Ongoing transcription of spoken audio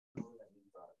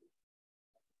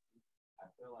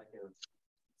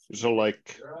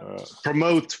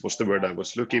promote was the word I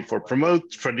was looking for.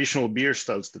 Promote traditional beer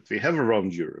styles that we have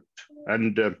around Europe,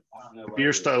 and the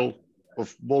beer style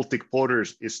of Baltic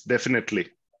Porters is definitely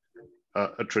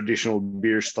a traditional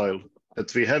beer style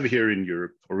that we have here in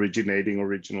Europe, originating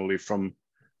originally from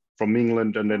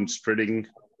England and then spreading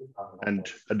and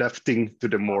adapting to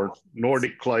the more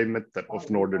Nordic climate of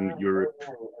Northern Europe.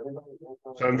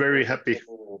 So I'm very happy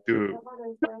to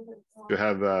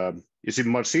have, is it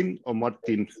Marcin or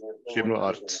Marcin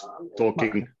Chmielarz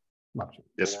talking? Marcin.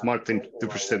 Yes, Marcin, to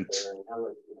present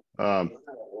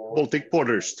Baltic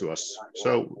Porters to us.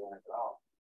 So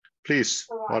please,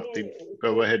 Martin,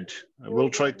 go ahead. I will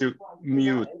try to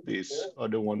mute these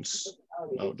other ones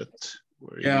now that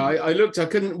yeah, I looked, I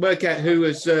couldn't work out who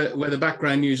was where the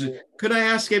background music. Could I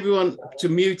ask everyone to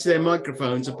mute their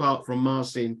microphones apart from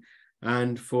Marcin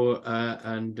and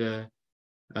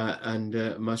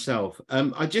myself?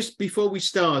 I just, before we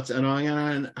start, and I'm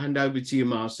going to hand over to you,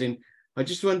 Marcin, I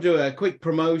just want to do a quick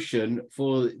promotion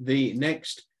for the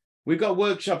next. We've got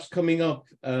workshops coming up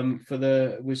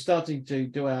we're starting to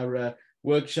do our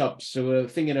workshops, so we're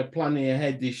thinking of planning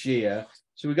ahead this year.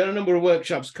 So we've got a number of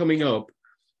workshops coming up.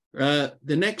 The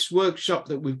next workshop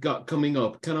that we've got coming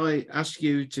up, can I ask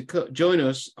you to join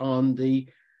us on the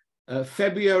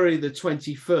February the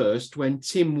 21st, when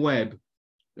Tim Webb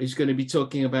is going to be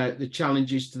talking about the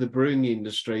challenges to the brewing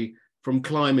industry from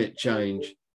climate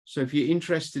change. So if you're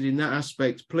interested in that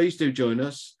aspect, please do join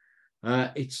us.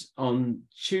 It's on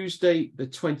Tuesday, the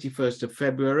 21st of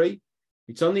February.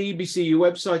 It's on the EBCU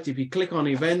website. If you click on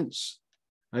events,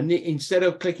 and instead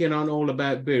of clicking on all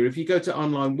about beer, if you go to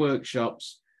online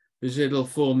workshops, there's a little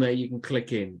form there you can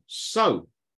click in. So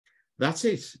that's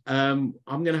it. I'm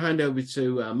going to hand over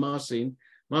to Marcin.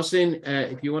 Marcin,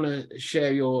 if you want to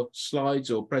share your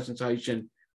slides or presentation,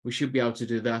 we should be able to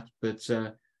do that, but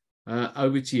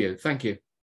over to you. Thank you.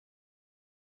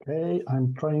 Okay,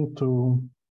 I'm trying to,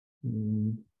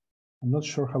 I'm not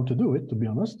sure how to do it, to be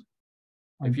honest.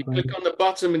 If you click on the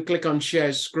bottom and click on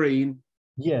share screen.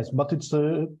 Yes, but it's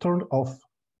turned off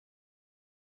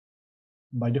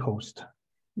by the host.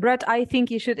 Brett, I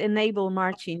think you should enable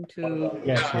Marcin to.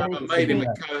 Yes, I haven't made him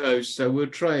a co-host, so we'll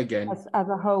try again. As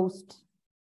a host.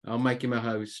 I'll make him a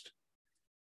host.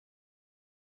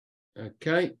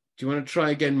 Okay. Do you want to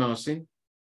try again, Marcin?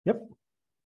 Yep.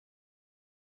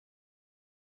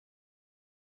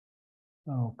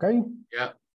 Okay. Yeah.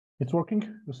 It's working.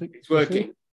 You see? It's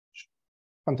working.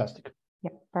 Fantastic. Yeah,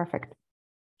 perfect.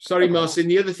 Sorry, Marcin.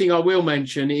 The other thing I will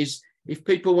mention is if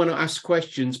people want to ask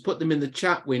questions, put them in the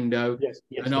chat window,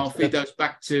 and I'll feed those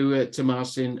back to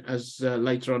Marcin as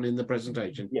later on in the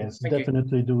presentation. Yes,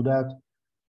 definitely do that.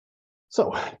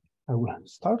 So I will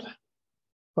start.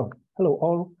 So hello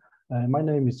all. My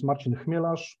name is Marcin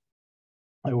Chmielarz.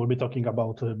 I will be talking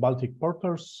about Baltic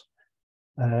Porters.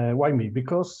 Why me?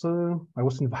 Because I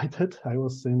was invited. I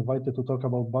was invited to talk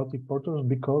about Baltic Porters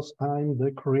because I'm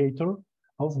the creator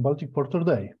of Baltic Porter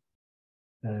Day,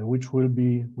 which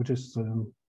is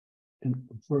in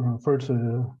first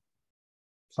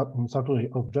Saturday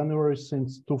of January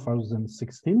since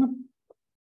 2016,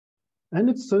 and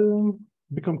it's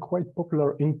become quite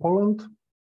popular in Poland.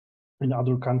 In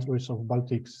other countries of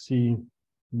Baltic Sea,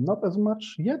 not as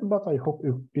much yet, but I hope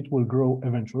it will grow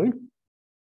eventually.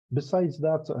 Besides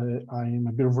that, I'm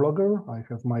a beer vlogger. I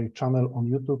have my channel on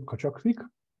YouTube, Kociokvik.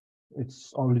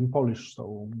 It's all in Polish,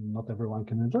 so not everyone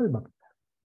can enjoy, but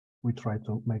we try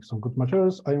to make some good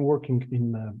materials. I'm working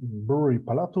in brewery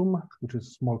Palatum, which is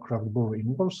a small craft brewery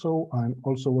in Warsaw. I'm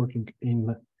also working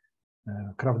in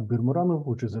Craft Beer Muranów,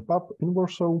 which is a pub in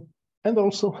Warsaw. And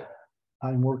also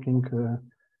I'm working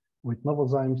with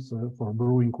Novozymes for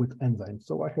brewing with enzymes.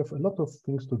 So I have a lot of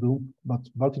things to do, but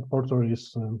Baltic Porter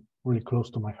is really close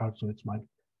to my heart, so it's my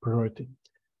priority.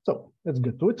 So let's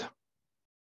get to it.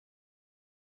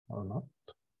 Or not.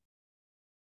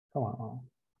 Come on.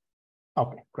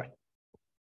 Okay, great.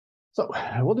 So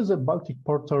what is a Baltic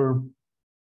Porter?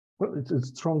 Well, it's a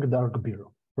strong dark beer,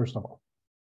 first of all.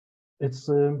 It's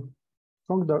a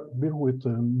strong dark beer with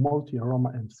malty aroma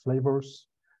and flavors.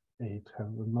 It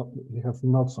have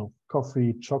notes of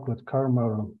coffee, chocolate,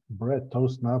 caramel, bread,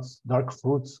 toast, nuts, dark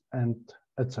fruits, and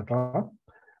etc.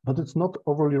 But it's not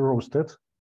overly roasted.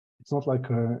 It's not like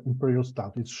an imperial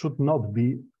stout. It should not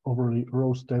be overly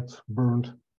roasted,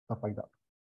 burned, stuff like that.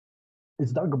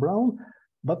 It's dark brown,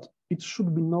 but it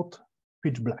should be not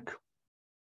pitch black.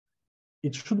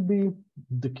 It should be,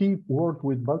 the key word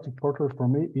with Baltic Porter for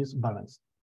me is balanced.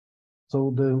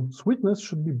 So the sweetness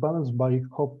should be balanced by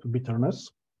hop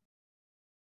bitterness.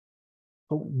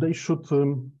 So they should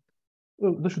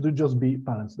well, they should just be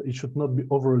balanced. It should not be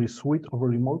overly sweet,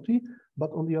 overly malty,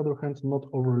 but on the other hand, not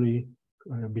overly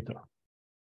bitter.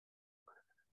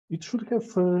 It should have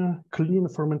a clean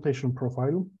fermentation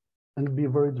profile and be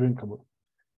very drinkable.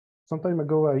 Some time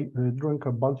ago, I drank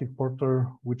a Baltic Porter,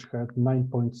 which had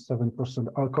 9.7%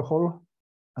 alcohol,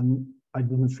 and I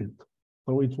didn't feel it.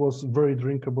 So it was very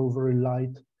drinkable, very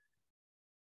light.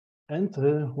 And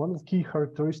one of the key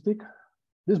characteristics,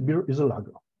 this beer is a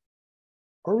lager.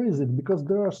 Or is it? Because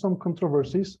there are some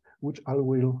controversies, which I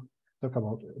will talk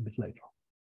about a bit later.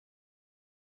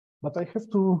 But I have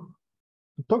to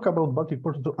talk about Baltic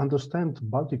Porter to understand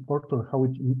Baltic Porter, how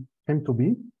it came to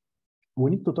be.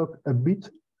 We need to talk a bit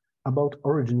about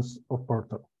origins of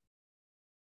porter.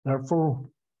 There are 4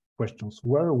 questions: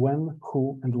 where, when,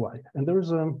 who, and why. And there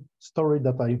is a story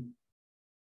that I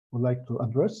would like to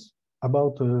address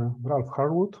about Ralph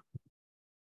Harwood,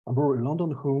 a brewer in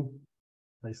London, who,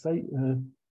 they say,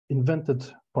 invented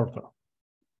porter.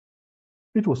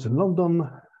 It was in London,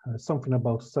 something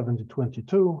about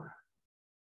 1722.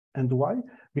 And why?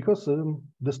 Because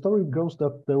the story goes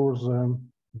that there was a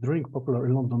drink popular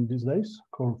in London these days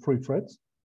called Free Threads,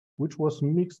 which was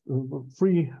mixed,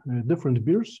 3 different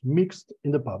beers mixed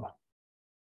in the pub.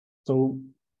 So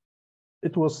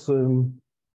it was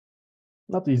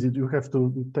not easy. You have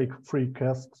to take 3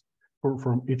 casks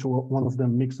from each one of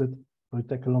them, mix it. So it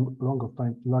takes a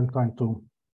long time to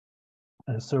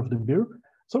serve the beer.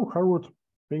 So Harwood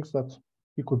thinks that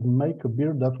he could make a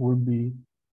beer that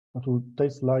will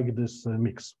taste like this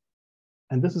mix.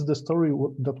 And this is the story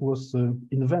that was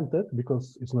invented,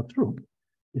 because it's not true.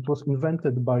 It was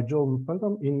invented by John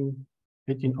Feltham in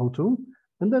 1802,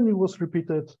 and then it was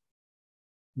repeated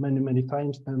many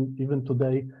times. And even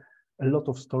today, a lot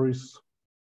of stories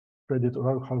credit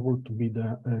Ralph Harwood to be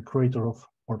the creator of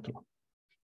porter.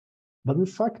 But in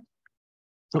fact,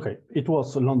 okay, it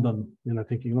was London,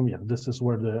 United Kingdom. Yeah, this is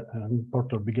where the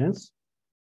porter begins.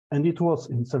 And it was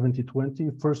in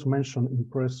 1720, first mention in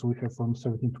press we have from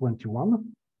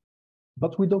 1721,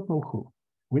 but we don't know who.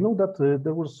 We know that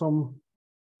there were some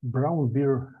brown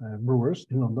beer brewers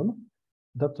in London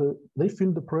that they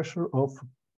feel the pressure of,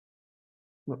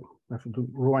 well, I have to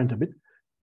rewind a bit.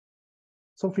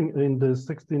 Something in the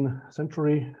 16th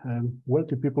century,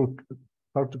 wealthy people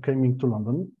started coming to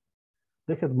London.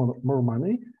 They had more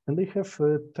money and they have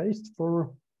a taste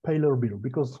for paler beer,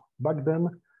 because back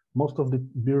then, most of the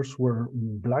beers were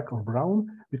black or brown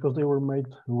because they were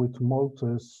made with malt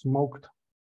smoked,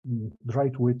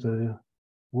 dried with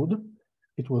wood.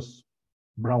 It was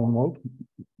brown malt,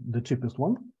 the cheapest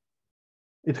one.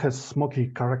 It has smoky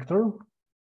character,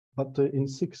 but in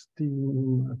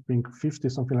 1650,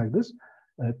 something like this,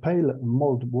 pale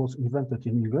malt was invented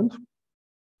in England,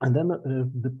 and then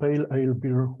the pale ale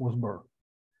beer was born.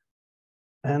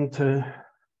 And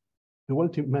the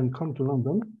wealthy men come to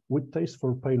London with taste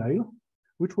for pale ale,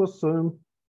 which was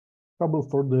trouble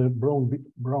for the brown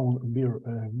beer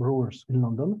brewers in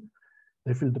London.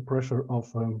 They feel the pressure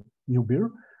of new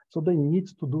beer, so they need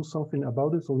to do something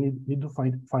about it. So need to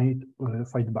fight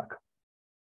back.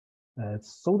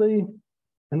 So they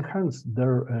enhance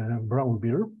their brown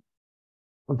beer.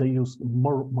 They use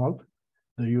more malt,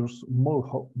 they use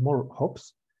more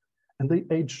hops, and they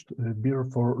aged beer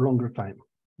for longer time,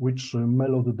 which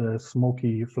mellowed the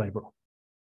smoky flavor.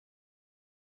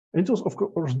 It was, of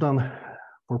course, done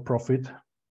for profit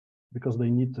because they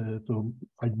need to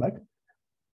fight back.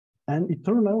 And it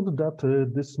turned out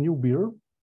that this new beer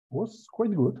was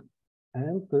quite good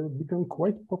and became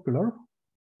quite popular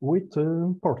with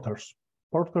porters.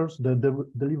 Porters, the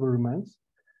delivery men.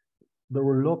 There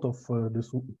were a lot of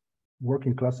this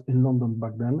working class in London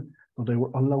back then. So they were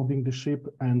unloading the ship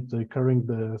and carrying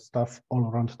the stuff all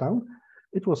around town.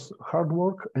 It was hard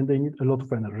work and they need a lot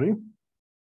of energy.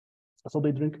 So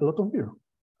they drink a lot of beer.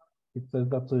 It says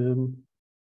that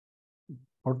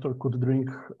porter could drink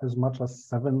as much as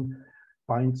 7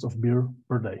 pints of beer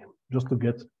per day just to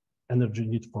get energy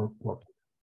need for work.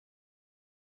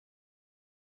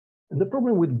 And the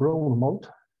problem with brown malt,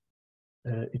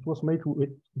 it was made with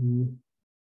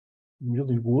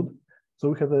using wood, so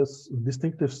we have a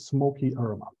distinctive smoky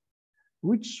aroma,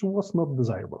 which was not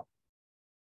desirable.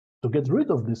 To get rid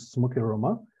of this smoky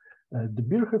aroma, the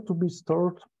beer had to be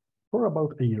stored for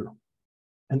about a year.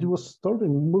 And it was stored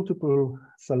in multiple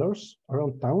cellars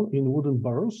around town in wooden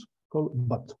barrels called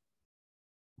butt.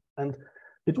 And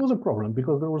it was a problem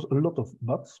because there was a lot of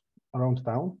butts around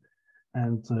town,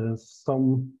 and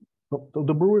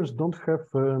the brewers don't have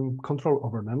control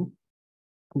over them.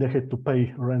 They had to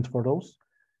pay rent for those,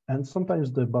 and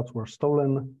sometimes the butts were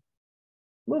stolen.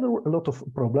 Well, there were a lot of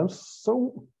problems,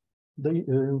 so they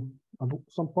at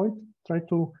some point tried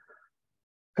to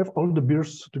have all the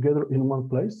beers together in one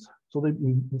place. So they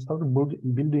started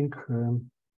building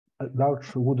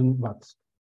large wooden vats.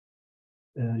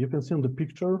 You can see on the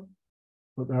picture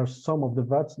that there are some of the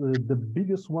vats. The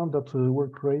biggest one that were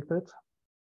created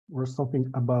was something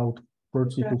about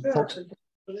 30 to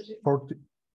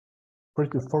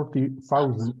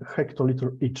 40,000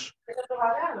 hectoliter each.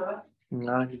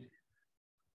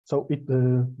 So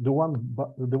the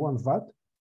one vat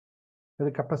had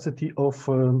a capacity of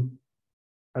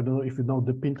I don't know if you know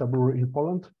the Pinta brewery in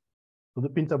Poland. So the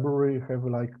Pinta brewery have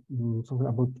like something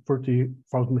about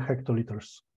 30,000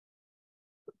 hectoliters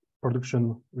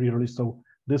production yearly. So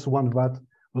this one vat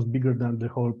was bigger than the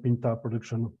whole Pinta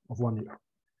production of 1 year.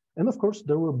 And of course,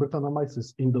 there were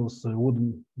Brettanomyces in those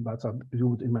wooden vats, as you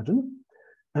would imagine.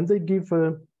 And they give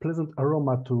a pleasant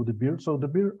aroma to the beer. So the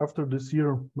beer after this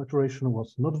year maturation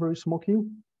was not very smoky.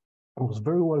 It was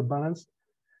very well balanced.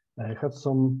 It had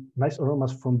some nice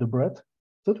aromas from the bread.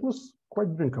 So it was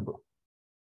quite drinkable.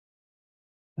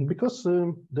 And because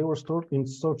they were stored in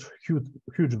such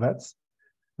huge vats,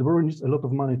 the brewery needs a lot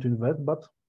of money to invest, but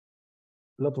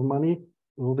a lot of money,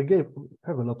 well, they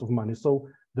have a lot of money. So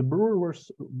the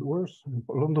brewers,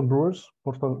 London brewers,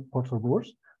 Porter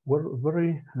brewers, were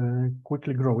very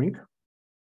quickly growing.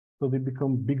 So they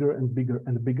become bigger and bigger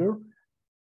and bigger.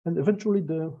 And eventually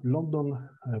the London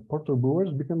Porter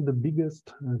brewers became the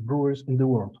biggest breweries in the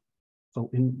world. So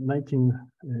in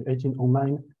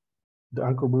 1809, the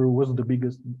Anchor Brewery was the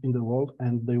biggest in the world,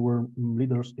 and they were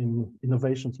leaders in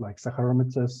innovations like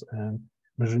Saccharomyces and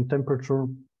measuring temperature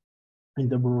in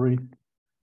the brewery.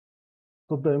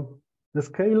 So the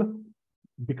scale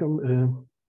became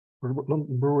for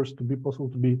London brewers to be possible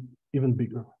to be even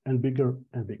bigger and bigger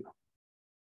and bigger.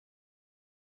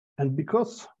 And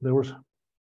because there were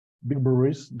big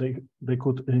breweries, they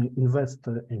could invest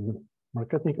in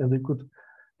marketing, and they could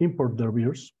import their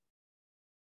beers.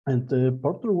 And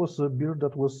Porter was a beer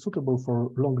that was suitable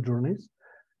for long journeys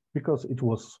because it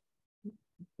was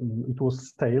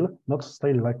stale, not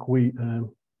stale like we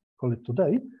call it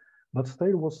today, but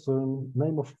stale was the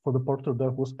name for the porter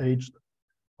that was aged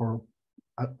for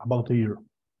about a year.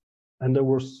 And there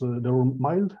were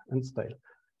mild and stale.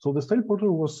 So the stale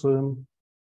porter was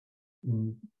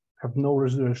have no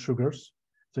residual sugars,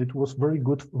 so it was very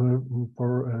good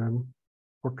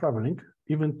for traveling,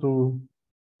 even to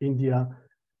India,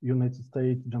 United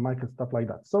States, Jamaica, stuff like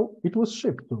that. So it was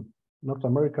shipped to North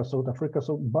America, South Africa.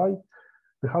 So by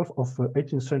the half of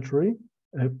 18th century,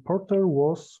 porter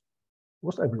was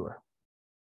everywhere.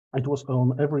 It was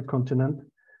on every continent.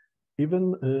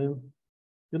 Even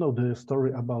you know the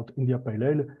story about India Pale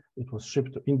Ale. It was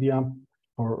shipped to India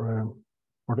for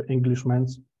the Englishmen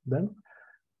then.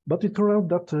 But it turned out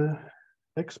that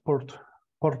export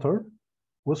porter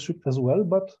was shipped as well,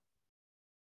 but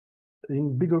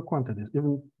in bigger quantities.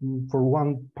 Even for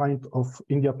 1 pint of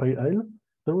India Pale Ale,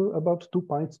 there were about 2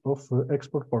 pints of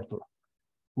export porter.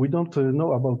 We don't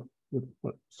know about,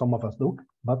 well, some of us do,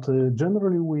 but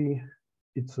generally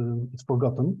it's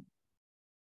forgotten.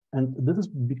 And this is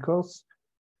because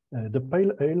the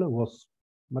Pale Ale was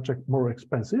much more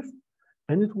expensive,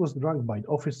 and it was drunk by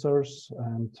officers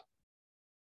and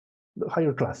the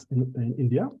higher class in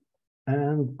India.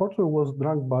 And porter was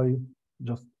drunk by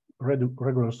just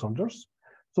regular soldiers.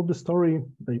 So the story,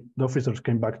 the officers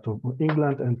came back to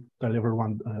England and tell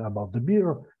everyone about the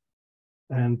beer,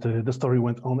 and the story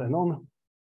went on and on.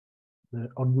 The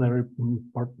ordinary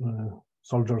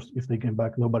soldiers, if they came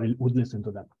back, nobody would listen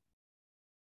to them.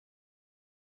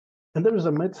 And there is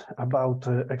a myth about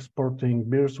exporting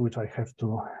beers, which I have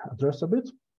to address a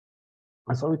bit.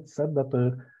 And so it's said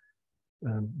that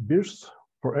beers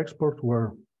for export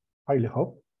were highly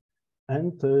hopped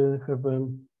and have a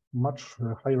much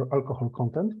higher alcohol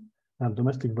content than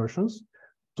domestic versions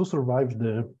to survive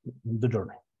the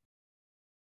journey.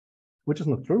 Which is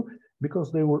not true,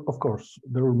 because they were, of course,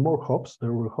 there were more hops.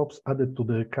 There were hops added to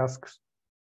the casks,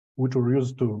 which were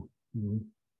used to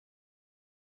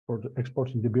for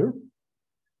exporting the beer,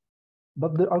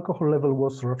 but the alcohol level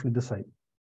was roughly the same.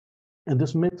 And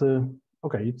this myth,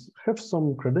 okay, it has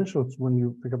some credentials when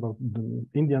you think about the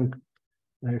Indian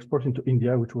exporting to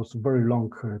India, which was a very long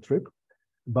trip.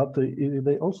 But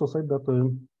they also said that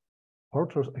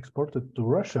porters exported to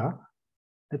Russia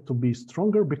had to be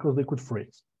stronger because they could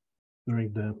freeze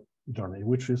during the journey,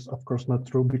 which is, of course, not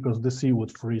true, because the sea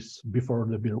would freeze before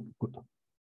the beer could.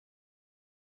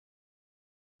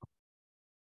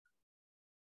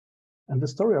 And the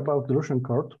story about the Russian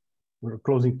court, we're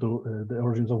closing to the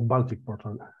origins of Baltic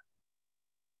Porter,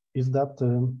 is that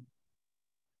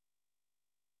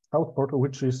stout porter,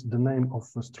 which is the name of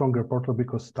a stronger porter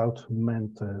because stout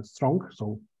meant strong,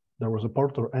 so there was a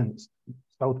porter and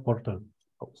stout porter,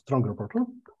 stronger porter.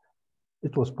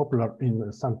 It was popular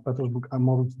in St. Petersburg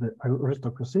amongst the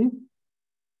aristocracy.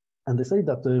 And they say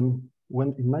that when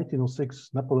in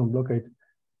 1906 Napoleon blockade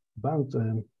banned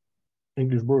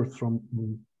English brewers from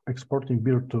exporting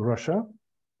beer to Russia,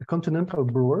 the continental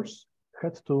brewers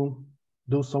had to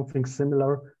do something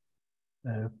similar,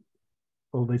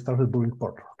 so they started brewing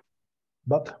porter.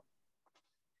 But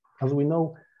as we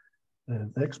know,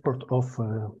 the export of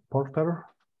porter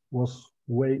was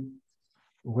way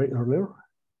earlier.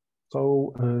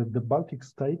 So the Baltic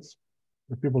states,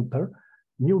 the people there,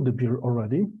 knew the beer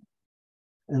already,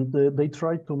 and they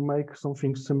tried to make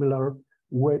something similar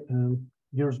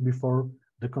years before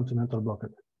the continental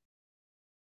blockade.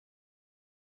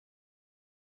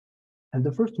 And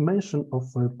the first mention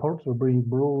of porter being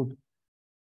brewed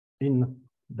in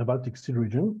the Baltic Sea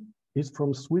region is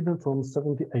from Sweden from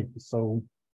 78, so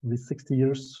the 60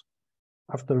 years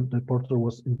after the porter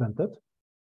was invented.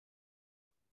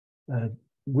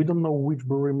 We don't know which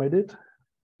brewery made it.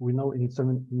 We know in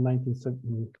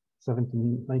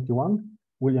 1791,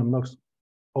 William Knox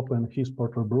opened his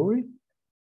porter brewery,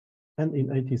 and in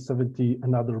 1870,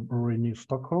 another brewery near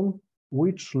Stockholm,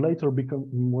 which later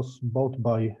was bought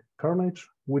by Carnage,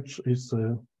 which is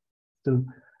still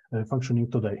functioning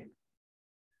today.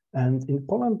 And in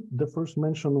Poland, the first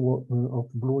mention of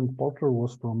brewing porter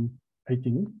was from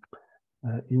 18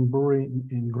 in brewery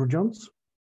in Grudziądz.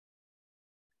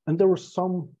 And there was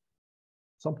some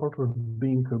porter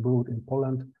being brewed in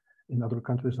Poland, in other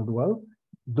countries as well,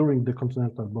 during the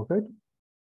continental blockade.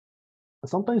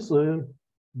 Sometimes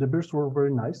the beers were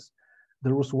very nice.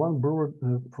 There was one brewer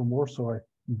from Warsaw, I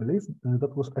believe,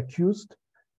 that was accused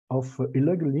of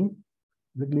illegally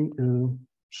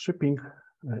shipping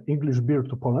English beer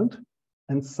to Poland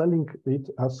and selling it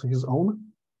as his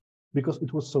own because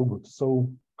it was so good, so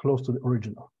close to the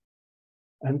original.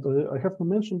 And I have to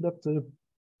mention that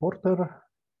porter,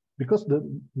 because the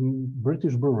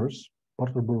British brewers,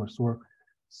 porter brewers, were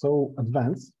so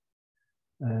advanced,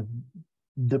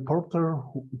 the porter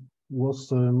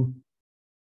was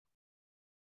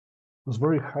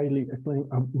very highly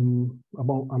acclaimed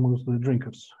amongst the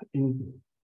drinkers. In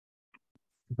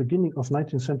the beginning of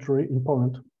 19th century in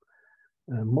Poland,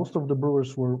 most of the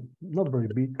brewers were not very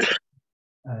big.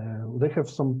 They have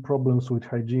some problems with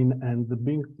hygiene, and the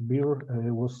beer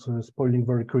was spoiling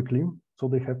very quickly, so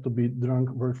they had to be drunk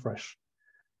very fresh.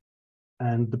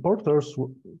 And the porters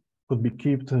could be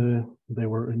kept, they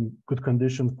were in good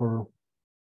condition for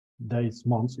days,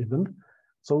 months even.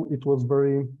 So it was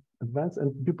very advanced,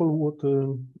 and people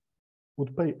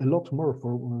would pay a lot more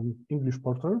for English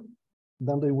porter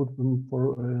than they would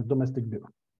for domestic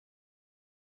beer.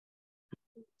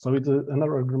 So it's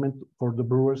another argument for the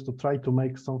brewers to try to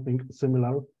make something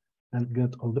similar and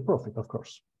get all the profit, of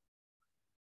course.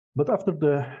 But after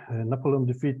the Napoleon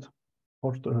defeat,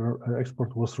 porter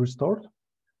export was restored,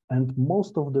 and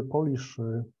most of the Polish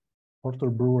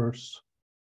porter brewers,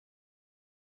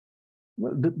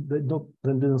 well, they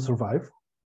didn't survive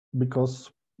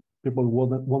because people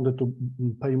wanted to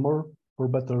pay more for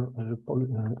better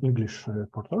English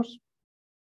porters.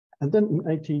 And then in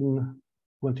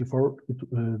 1824,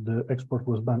 the export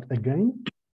was banned again.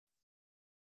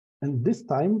 And this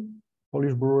time,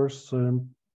 Polish brewers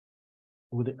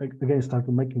again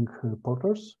started making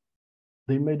porters.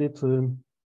 They made it to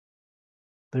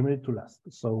last.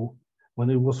 So when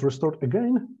it was restored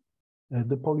again,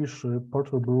 the Polish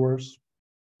porter brewers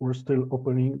were still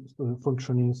opening,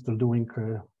 functioning, still doing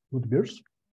good beers.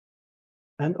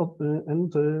 And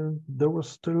there was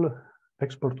still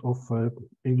export of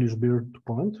English beer to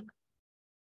Poland.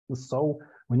 So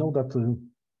we know that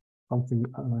something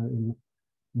in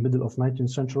middle of 19th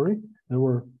century, there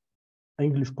were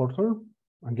English porter,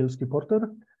 angielski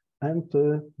porter, and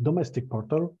domestic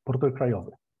porter, porter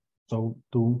krajowy. So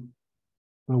to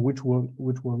which one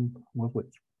was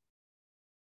which.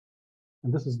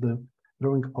 And this is the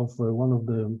drawing of one of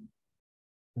the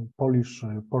Polish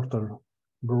porter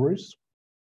breweries.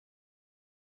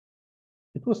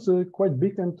 It was quite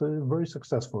big and very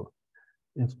successful.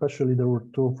 Especially there were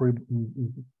 2 or 3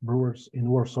 brewers in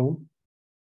Warsaw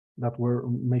that were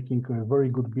making very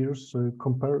good beers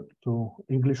compared to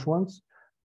English ones,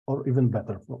 or even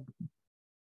better.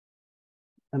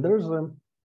 And there's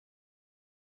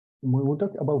when we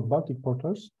talk about Baltic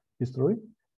porters history,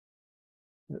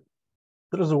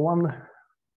 there is one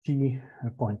key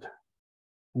point: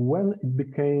 when it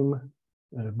became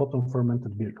bottom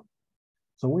fermented beer.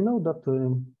 So we know that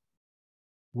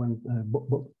when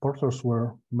porters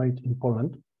were made in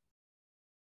Poland,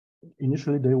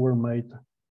 initially they were made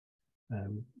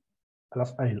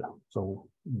as ale, so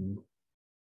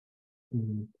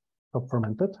top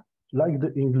fermented, like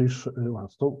the English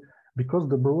ones. So because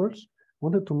the brewers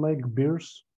wanted to make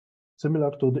beers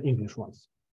similar to the English ones.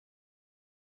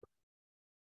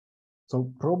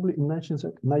 So probably in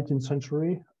 19th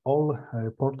century, all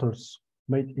porters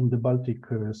made in the Baltic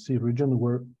Sea region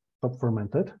were top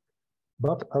fermented.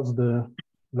 But as the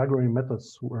lagering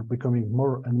methods were becoming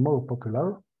more and more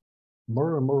popular,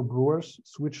 more and more brewers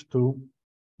switched to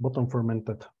bottom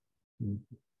fermented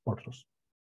porters.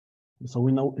 So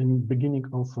we know in the beginning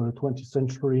of 20th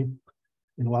century,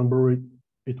 in one brewery,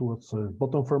 it was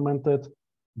bottom fermented,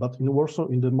 but in Warsaw,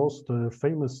 in the most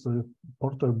famous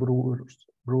porter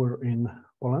brewer in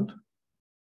Poland,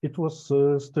 it was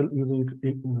still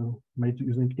made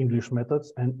using English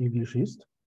methods and English yeast.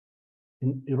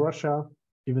 In Russia,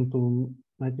 even to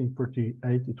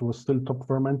 1938, it was still top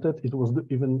fermented. It was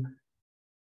even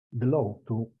below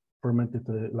to ferment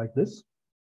it like this.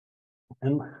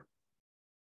 And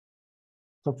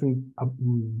something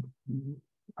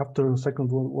after the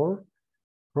Second World War,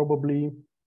 probably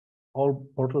all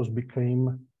porters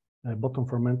became bottom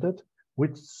fermented,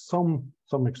 with some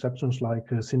exceptions like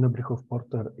Sinebrychów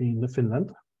Porter in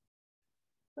Finland.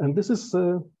 And this is,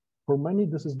 for many,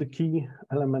 this is the key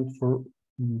element for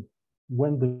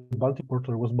when the Baltic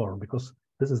Porter was born, because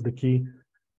this is the key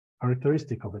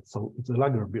characteristic of it. So it's a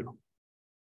lager beer.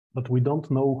 But we don't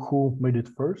know who made it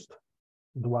first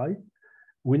and why.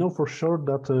 We know for sure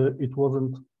that it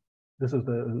wasn't, this is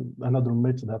another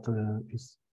myth that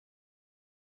is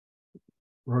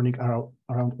running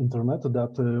around internet,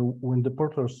 that when the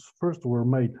porters first were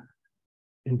made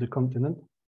in the continent,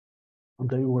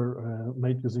 they were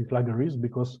made using lager yeast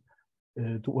because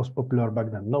it was popular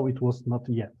back then. No, it was not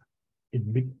yet.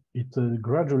 It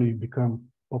gradually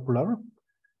became popular,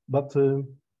 but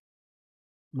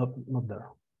not there.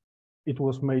 It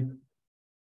was made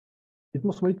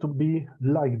to be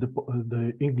like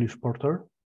the English porter,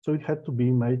 so it had to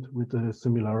be made with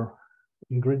similar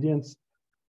ingredients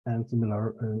and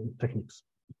similar techniques.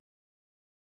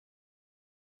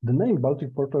 The name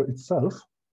Baltic Porter itself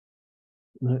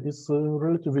is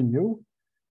relatively new.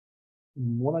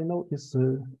 What I know is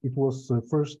it was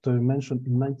first mentioned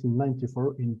in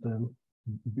 1994 in the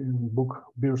book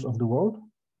Beers of the World,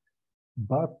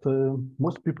 but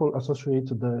most people associate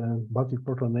the Baltic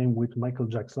Porter name with Michael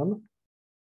Jackson,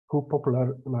 who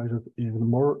popularized it even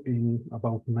more in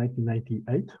about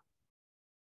 1998.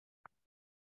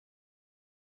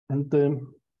 And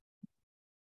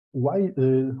why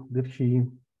did he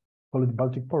call it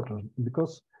Baltic Porter?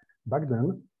 Because back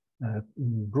then,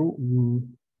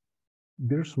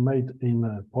 beers made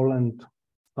in Poland,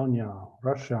 Estonia,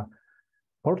 Russia,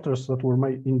 porters that were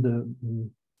made in the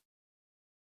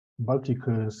Baltic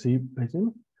Sea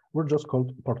basin were just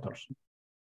called porters.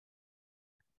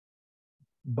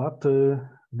 But the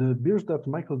beers that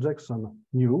Michael Jackson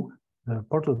knew, the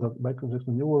porters that Michael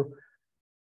Jackson knew, were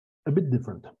a bit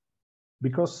different.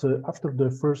 Because after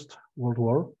the First World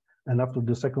War and after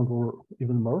the Second War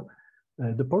even more,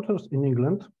 the porters in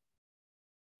England,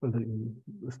 well, they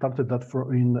started that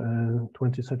in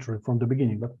 20th century from the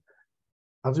beginning. But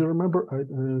as you remember,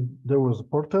 there was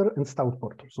porter and stout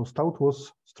porter. So stout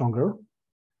was stronger.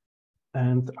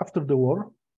 And after the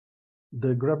war,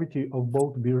 the gravity of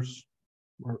both beers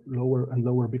were lower and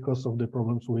lower because of the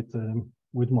problems with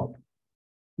malt.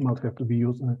 Malt have to be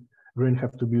used, grain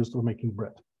have to be used for making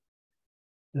bread.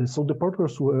 So the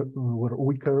porters were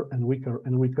weaker and weaker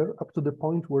and weaker, up to the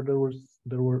point where they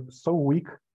were so weak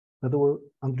that they were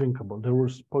undrinkable. They were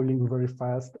spoiling very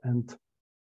fast, and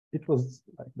it was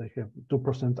like they have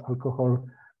 2% alcohol.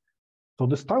 So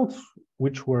the stouts,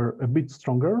 which were a bit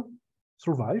stronger,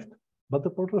 survived, but the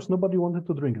porters, nobody wanted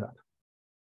to drink that.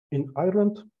 In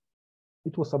Ireland,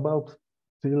 it was about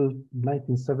till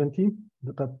 1970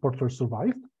 that porter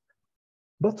survived,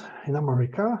 but in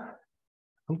America,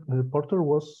 porter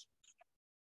was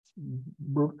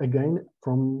brewed again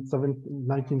from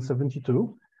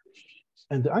 1972,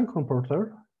 and the Anchor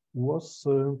Porter was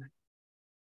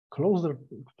closer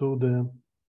to the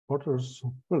porters.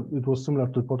 Well, it was similar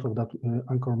to the porter that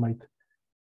Anchor made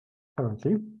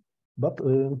currently, but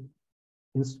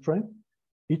in strength,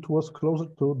 it was closer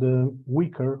to the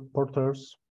weaker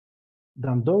porters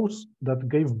than those that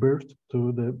gave birth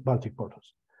to the Baltic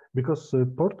porters, because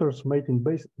porters made in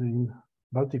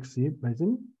Baltic Sea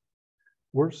basin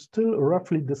were still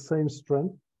roughly the same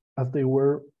strength as they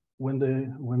were when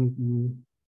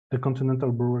the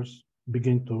continental brewers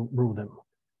began to brew them.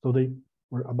 So they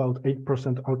were about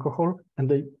 8% alcohol, and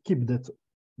they keep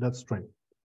that strength.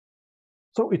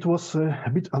 So it was a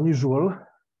bit unusual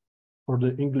for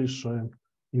the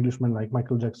Englishman like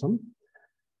Michael Jackson.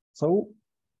 So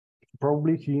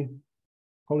probably he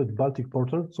call it Baltic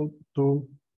Porter, so to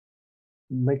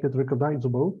make it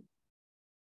recognizable,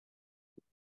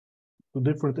 to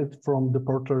differentiate it from the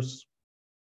porters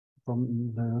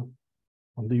from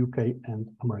the UK and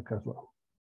America as well.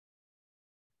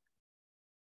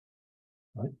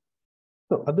 Right.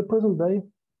 So at the present day,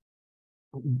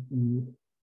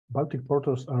 Baltic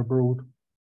porters are brewed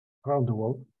around the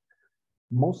world,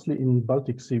 mostly in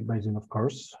Baltic Sea basin, of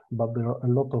course, but there are a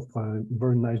lot of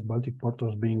very nice Baltic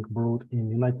porters being brewed in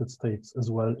the United States as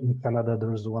well. In Canada,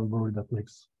 there is one brewery that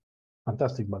makes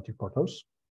fantastic Baltic porters.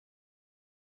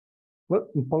 Well,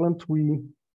 in Poland,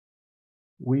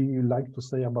 we like to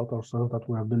say about ourselves that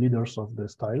we are the leaders of the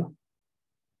style.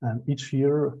 And each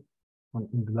year,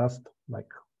 in the last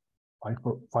like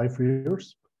 5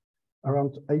 years,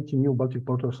 around 80 new Baltic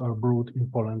porters are brewed in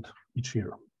Poland each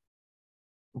year.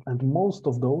 And most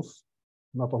of those,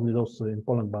 not only those in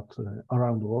Poland, but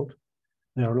around the world,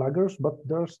 they are lagers, but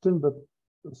there are still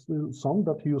some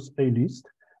that use A-list.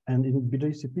 And in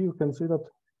BJCP, you can see that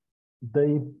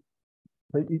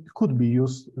it could be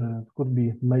used, could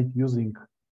be made using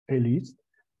A-list,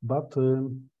 but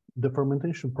the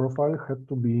fermentation profile had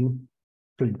to be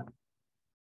clean.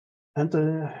 And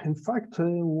in fact,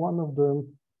 one of the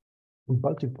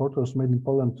Baltic porters made in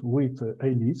Poland with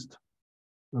A-list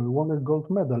won a gold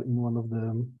medal in one of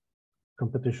the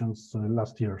competitions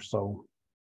last year. So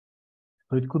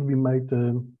it could be made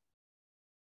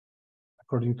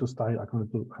according to style, according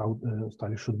to how the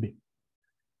style should be.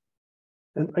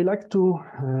 And I like to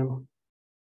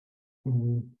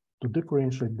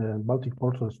differentiate the Baltic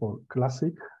porters for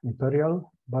classic,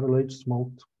 imperial, barrel-aged,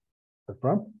 smoked,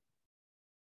 etc.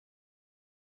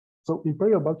 So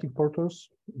imperial Baltic porters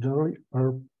generally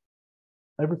are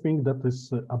everything that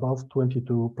is above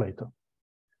 22 Plato,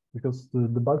 because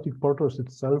the Baltic porters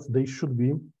itself, they should be,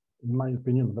 in my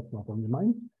opinion, but not only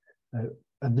mine,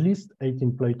 at least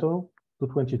 18 Plato to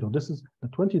 22. The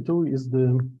 22 is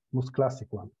the most classic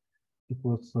one. It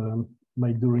was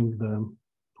made during the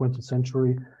 20th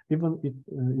century. Even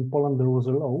in Poland, there was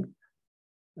a law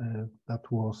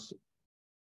that was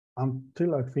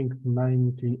until I think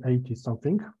 1980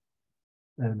 something,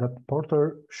 that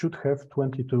porter should have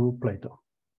 22 Plato.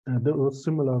 There was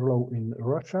similar law in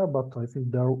Russia, but I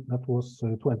think that was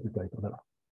 20 Plato there.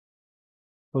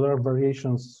 So there are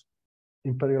variations,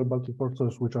 imperial Baltic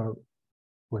porters, which are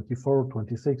 24,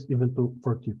 26, even to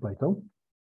 30 Plato.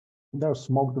 There are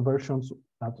smoked versions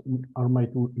that are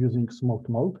made using smoked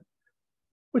malt,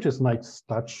 which is nice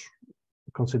touch,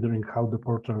 considering how the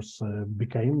porters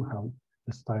became, how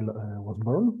the style was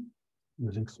born,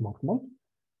 using smoked malt.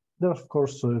 There are, of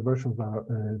course, versions that are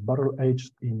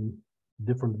barrel-aged in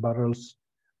different barrels.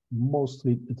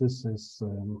 Mostly this is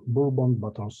bourbon,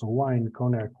 but also wine,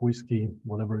 cognac, whiskey,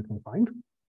 whatever you can find.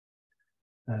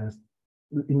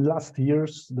 In last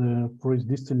years, the fruit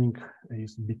distilling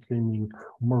is becoming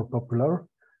more popular,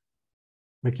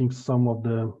 making some of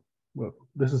the, well,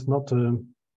 this is not a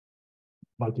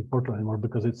Baltic porter anymore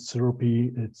because it's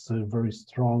syrupy, it's very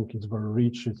strong, it's very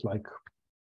rich, it's like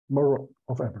more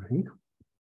of everything.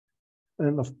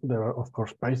 And there are, of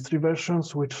course, pastry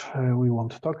versions, which we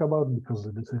won't talk about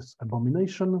because this is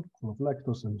abomination of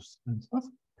lactose and stuff.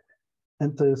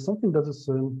 And something that is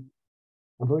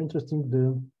very interesting,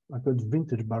 I call it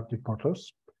vintage Baltic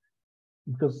porters,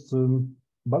 because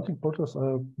Baltic porters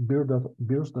are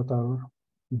beers that are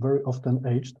very often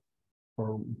aged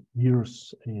for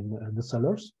years in the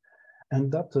cellars,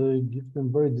 and that gives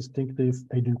them very distinctive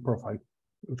aging profile,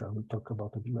 which I will talk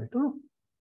about a bit later.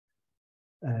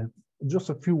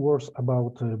 Just a few words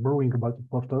about brewing Baltic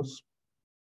porters.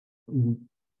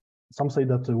 Some say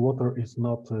that water is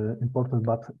not important,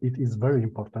 but it is very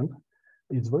important.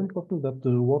 It's very important that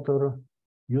the water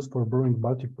used for brewing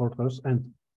Baltic porters and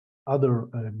other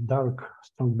dark,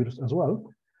 strong beers as well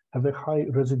have a high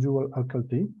residual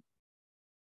alkalinity,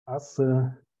 as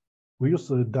we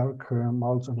use dark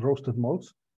malts and roasted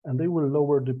malts, and they will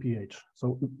lower the pH.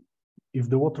 So if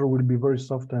the water will be very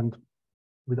soft and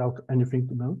without anything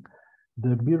to them,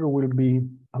 the beer will be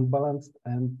unbalanced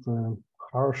and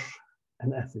harsh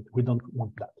and acid. We don't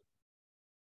want that.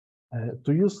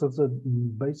 To use as a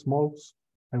base malts,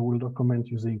 I will recommend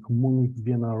using Munich,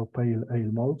 Vienna, or Pale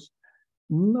Ale malts.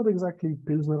 Not exactly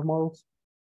Pilsner malts.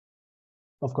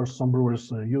 Of course, some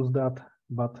brewers use that,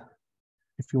 but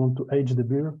if you want to age the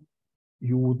beer,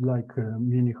 you would like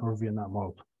Munich or Vienna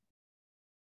malt.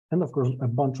 And of course, a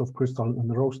bunch of crystal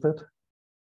and roasted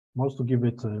malts to give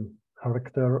it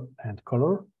character and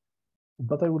color.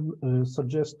 But I would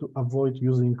suggest to avoid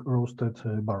using roasted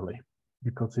barley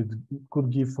because it could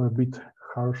give a bit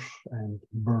harsh and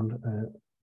burned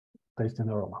taste and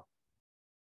aroma.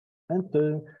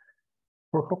 And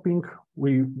For hopping,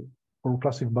 for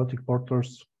classic Baltic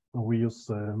porters, we use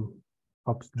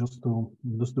hops just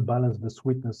to balance the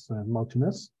sweetness and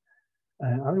maltiness.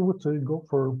 And I would go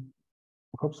for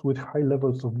hops with high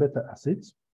levels of beta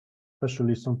acids,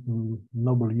 especially some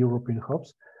noble European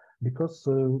hops, because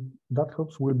that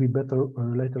hops will be better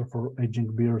later for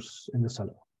aging beers in the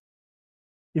cellar.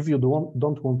 If you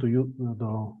don't want to use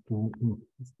to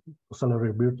cellar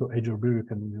your beer, to age your beer, you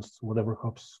can use whatever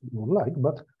hops you like,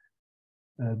 but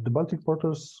the Baltic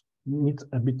porters need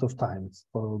a bit of time.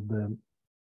 So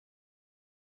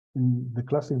the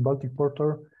classic Baltic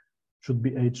porter should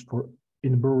be aged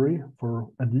in brewery for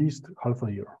at least half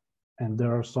a year. And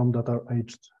there are some that are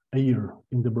aged a year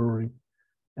in the brewery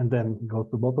and then go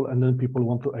to bottle, and then people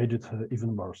want to age it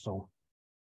even more. So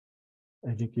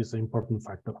aging is an important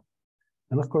factor.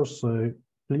 And of course,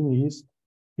 clean yeast,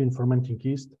 clean fermenting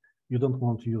yeast, you don't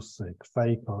want to use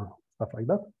fake or stuff like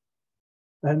that.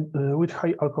 And with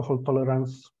high alcohol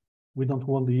tolerance, we don't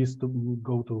want the yeast to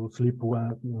go to sleep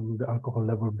when the alcohol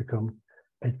level become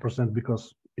 8%,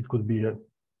 because it could be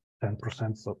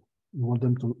 10%. So you want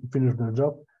them to finish their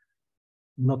job,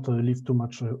 not leave too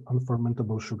much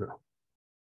unfermentable sugar.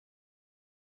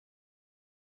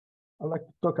 I'd like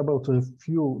to talk about a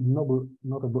few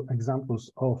notable examples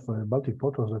of Baltic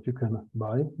porters that you can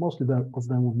buy. Mostly of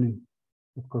them will be,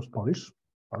 of course, Polish.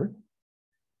 Sorry.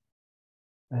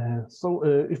 So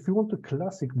if you want a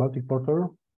classic Baltic porter,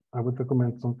 I would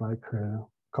recommend something like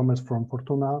Komes from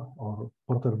Fortuna or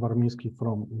Porter Warmiński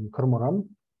from Cormoran,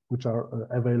 which are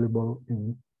available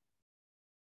in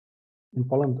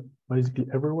Poland basically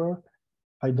everywhere.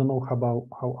 I don't know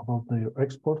how about their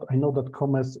export. I know that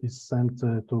Komes is sent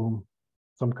to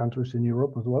some countries in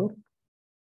Europe as well.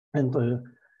 And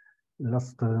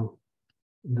last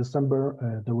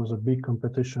December, there was a big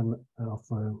competition of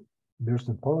beers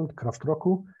in Poland, Craft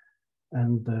Roku,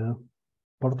 and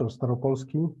Porter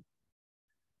Staropolski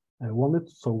won it.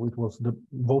 So it was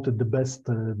voted the best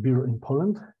beer in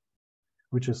Poland,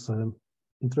 which is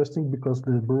interesting because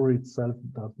the brewery itself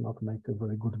does not make a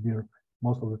very good beer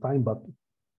most of the time, but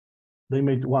they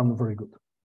made one very good.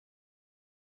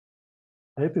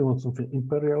 If you want something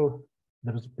imperial,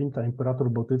 there is Pinta Imperator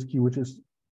Bałtycki, which is,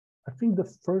 I think, the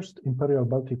first imperial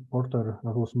Baltic porter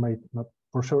that was made, not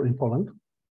for sure in Poland.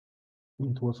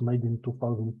 It was made in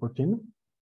 2014.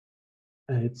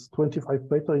 It's 25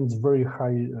 Plato, and it's very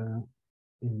high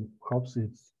in hops.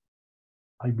 Its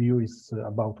IBU is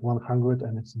about 100,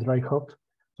 and it's dry hopped,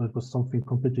 so it was something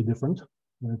completely different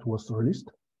when it was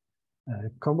released.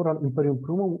 Cormoran Imperium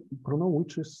Pruno,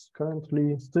 which is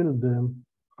currently still the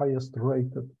highest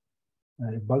rated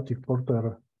Baltic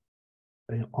porter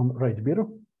on rate beer.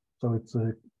 So it's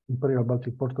a Imperial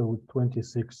Baltic porter with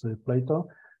 26 Plato,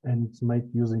 and it's made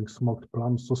using smoked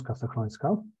plum, Suska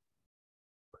Sechlońska.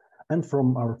 And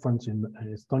from our friends in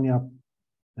Estonia,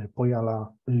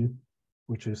 Pojala,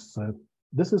 which is,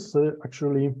 this is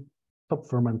actually top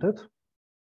fermented,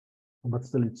 but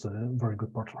still it's a very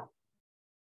good porter.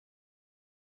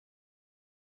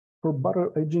 For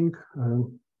barrel aging,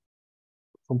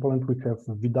 from Poland we have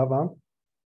Widawa.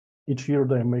 Each year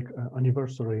they make an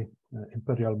anniversary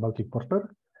Imperial Baltic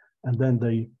porter, and then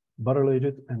they barrel age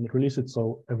it and release it.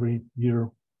 So every year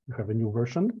you have a new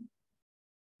version.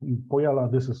 In Pojala,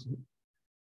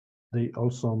 they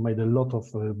also made a lot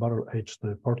of barrel aged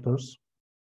porters.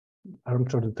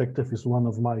 Armchair Detective is one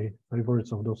of my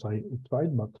favorites of those I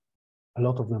tried, but a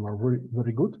lot of them are very,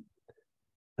 very good.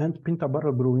 And Pinta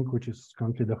Barrel Brewing, which is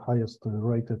currently the highest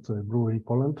rated brewery in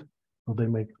Poland. So they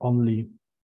make only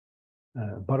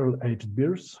barrel-aged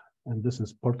beers, and this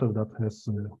is porter that has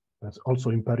also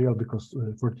imperial because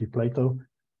 30 Plato.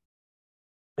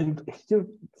 And here,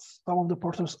 some of the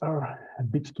porters are a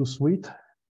bit too sweet.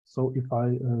 So if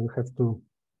I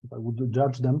would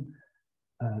judge them,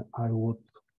 they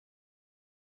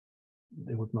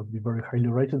would not be very highly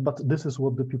rated. But this is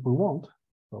what the people want.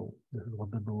 So this is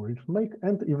what the breweries make,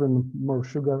 and even more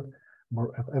sugar,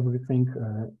 more of everything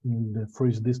in the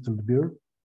freeze distilled beer.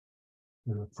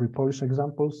 3 Polish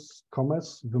examples: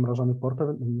 Komes, Wymrażony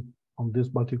Porter, on this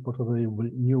Baltic Porter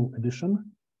new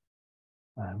edition.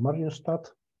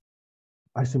 Marienstadt,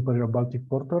 Ice Imperial Baltic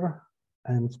Porter,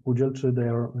 and Spółdzielczy, they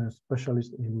are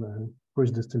specialists in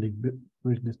freeze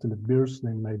distilled beers.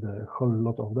 They made a whole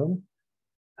lot of them,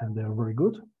 and they are very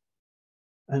good.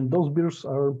 And those beers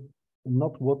are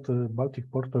not what Baltic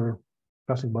Porter,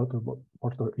 classic Baltic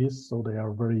Porter is, so they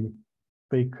are very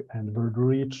thick and very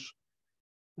rich,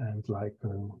 and like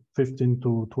 15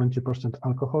 to 20%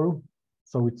 alcohol.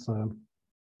 So it's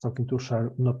something to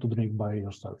share, not to drink by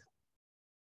yourself.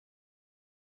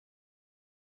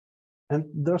 And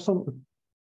there are some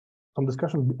some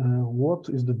discussion. What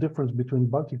is the difference between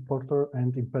Baltic Porter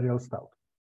and Imperial Stout?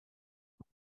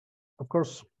 Of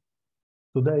course,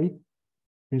 today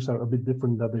things are a bit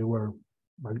different than they were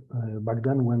back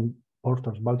then when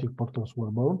Baltic Porters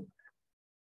were born.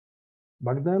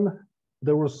 Back then,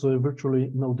 there was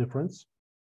virtually no difference.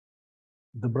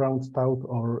 The brown stout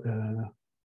or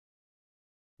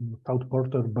stout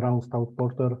porter, brown stout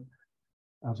porter,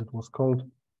 as it was called,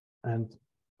 and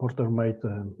porter made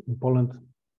in Poland,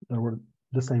 they were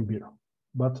the same beer.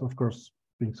 But of course,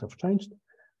 things have changed.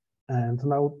 And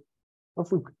now,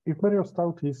 Imperial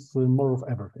Stout is more of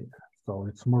everything. So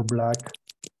it's more black,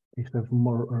 it has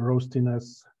more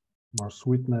roastiness, more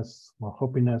sweetness, more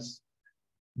hoppiness,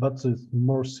 but it's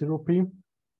more syrupy.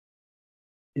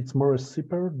 It's more a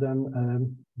sipper than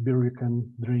a beer you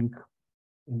can drink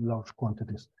in large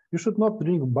quantities. You should not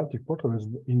drink Baltic Porter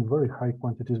in very high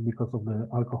quantities because of the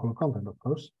alcohol content, of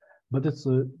course, but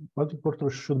Baltic Porter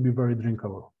should be very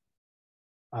drinkable.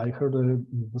 I heard a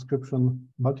description,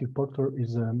 Baltic Porter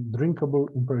is a drinkable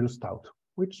Imperial Stout,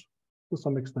 which to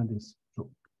some extent is true.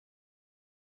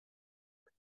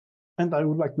 And I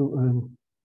would like to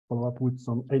follow up with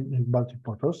some Baltic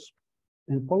Porters.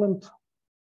 In Poland,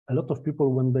 a lot of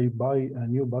people, when they buy a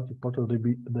new Baltic Porter,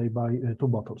 they buy 2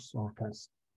 bottles or cans.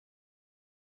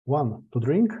 One to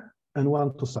drink and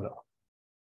one to sell.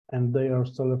 And they are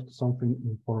sold something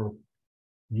for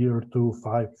year 2,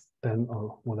 5, 10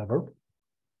 or whatever.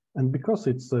 And because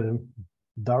it's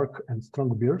dark and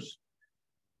strong beers,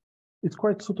 it's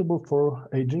quite suitable for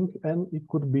aging and it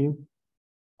could be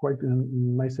quite a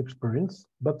nice experience.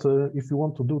 But if you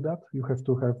want to do that, you have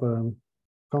to have a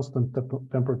constant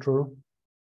temperature,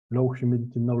 low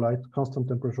humidity, no light, constant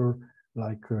temperature,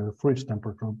 like fridge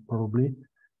temperature probably,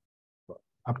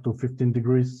 up to 15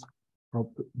 degrees,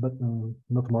 but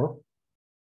not more.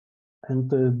 And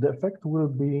the effect will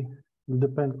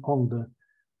depend on the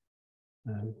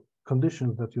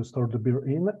conditions that you store the beer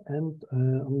in and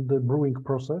on the brewing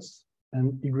process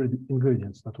and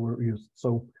ingredients that were used.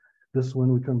 So this is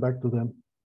when we come back to the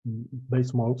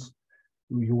base malts.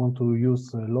 You want to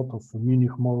use a lot of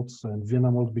Munich malts and Vienna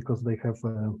malts because they have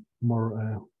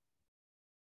more,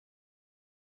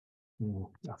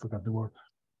 I forgot the word,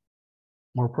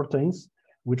 more proteins,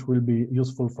 which will be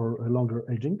useful for a longer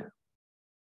aging.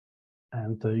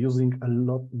 And using a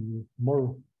lot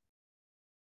more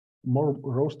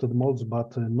roasted malts,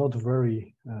 but not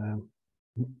very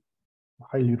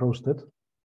highly roasted.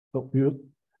 So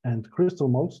and crystal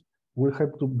malts will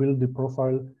help to build the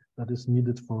profile that is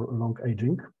needed for long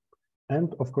aging.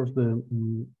 And of course, the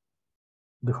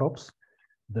hops,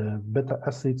 the beta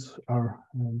acids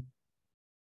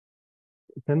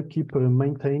can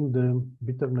maintain the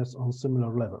bitterness on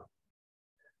similar level.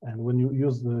 And when you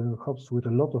use the hops with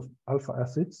a lot of alpha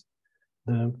acids,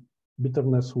 the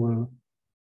bitterness will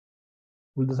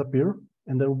disappear,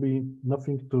 and there will be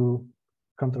nothing to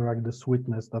counteract the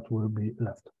sweetness that will be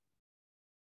left.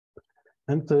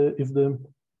 And if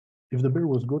the beer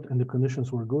was good and the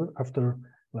conditions were good, after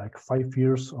like 5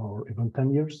 years or even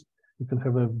 10 years, you can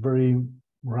have a very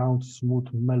round, smooth,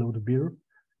 mellowed beer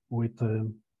with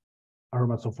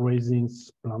aromas of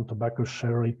raisins, plum tobacco,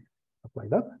 sherry, stuff like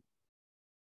that.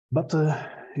 But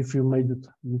if you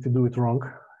do it wrong,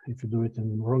 if you do it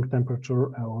in wrong temperature,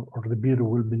 or the beer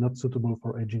will be not suitable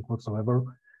for aging whatsoever,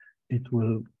 it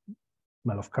will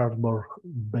smell of cardboard,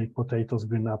 baked potatoes,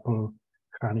 green apple,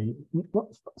 honey,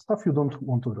 stuff you don't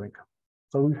want to drink.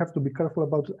 So you have to be careful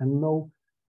about it and know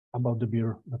about the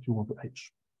beer that you want to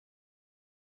age.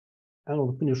 And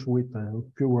I'll finish with a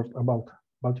few words about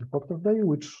Baltic Porter Day,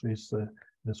 which is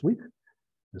this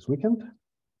weekend.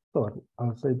 So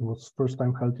I'll say it was first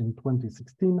time held in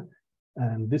 2016.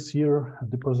 And this year,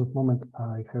 at the present moment,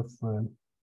 I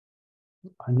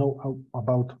know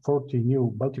about 40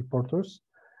 new Baltic Porters,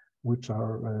 which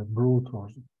are brewed or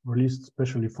released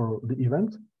specially for the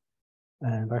event.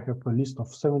 And I have a list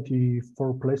of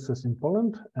 74 places in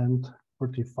Poland and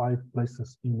 35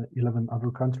 places in 11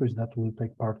 other countries that will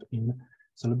take part in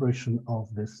celebration of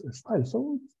this style.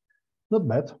 So it's not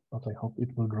bad, but I hope it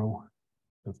will grow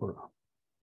further.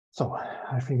 So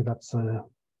I think that's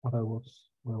what I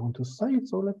want to say.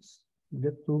 So let's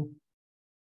get to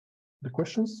the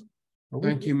questions.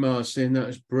 Thank you, Marcin. That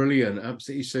was brilliant.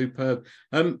 Absolutely superb.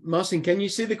 Marcin, can you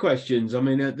see the questions? I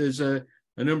mean, there's a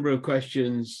number of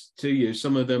questions to you,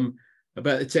 some of them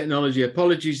about the technology.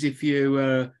 Apologies if you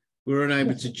were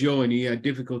unable to join, you had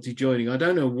difficulty joining. I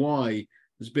don't know why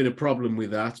there's been a problem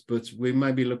with that, but we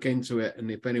maybe look into it. And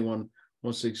if anyone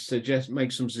wants to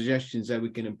make some suggestions how we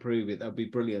can improve it, that'd be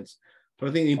brilliant. But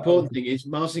I think the important thing is,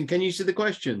 Marcin, can you see the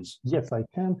questions? Yes, I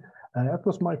can. That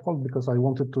was my fault because I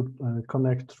wanted to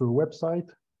connect through website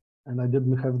and I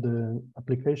didn't have the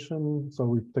application,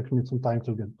 so it took me some time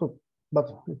to get to. But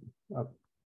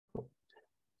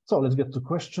so let's get to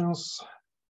questions.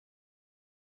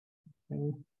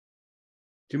 Okay.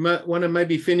 Do you want to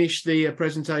maybe finish the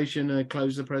presentation and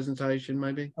close the presentation,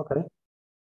 maybe? Okay.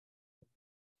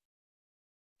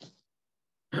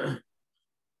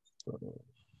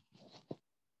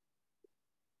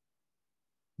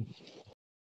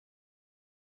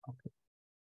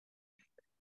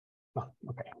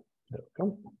 Okay, there we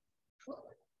go.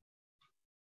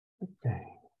 Okay.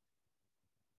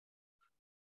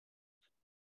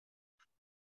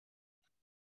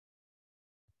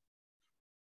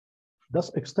 Does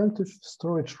extensive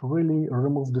storage really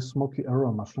remove the smoky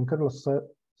aroma? Schlenkerla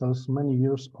sells many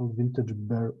years of vintage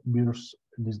beers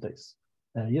these days.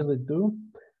 Yes, they do.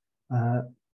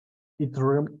 It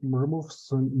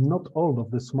removes not all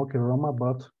of the smoky aroma,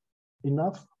 but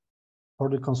enough for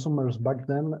the consumers back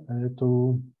then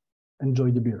to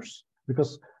enjoy the beers.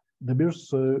 Because the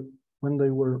beers, when they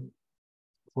were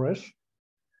fresh,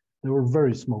 they were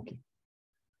very smoky.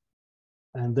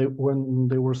 And when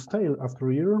they were stale after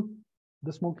a year,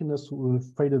 the smokiness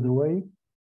faded away.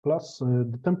 Plus,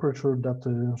 the temperature that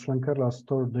Schlenkerla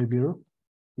stored the beer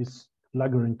is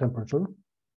lager in temperature.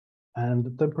 And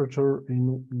the temperature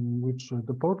in which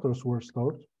the porters were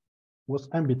stored was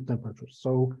ambient temperature.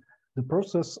 So the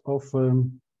process of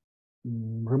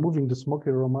removing the smoky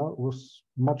aroma was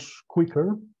much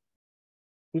quicker.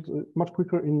 Much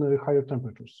quicker in higher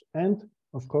temperatures. And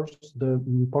of course, the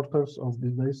porters of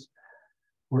these days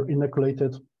were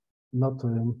inoculated,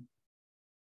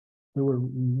 they were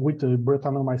with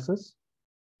Brettanomyces.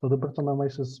 So the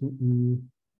Brettanomyces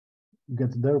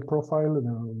get their profile,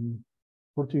 their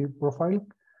fruity profile.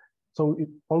 So it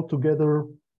all together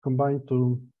combined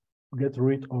to get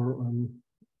rid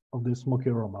of the smoky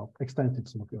aroma, extended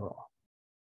smoky aroma.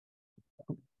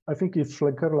 I think if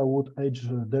Schlenkerla would age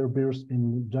their beers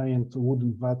in giant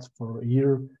wooden vats for a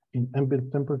year in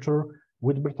ambient temperature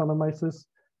with Brettanomyces,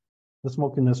 the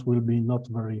smokiness will be not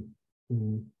very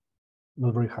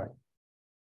high.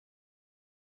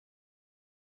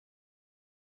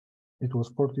 It was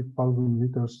 40,000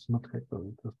 liters, not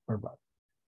hectoliters per bag.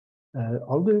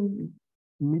 All the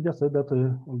media said that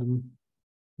all the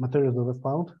materials that I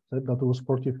found said that it was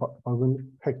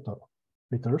 40,000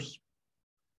 hectoliters.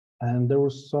 And there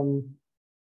was some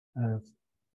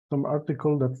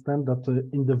article that said that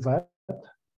in the vat,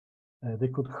 they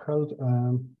could hold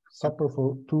supper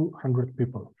for 200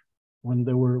 people. When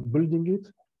they were building it,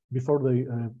 before they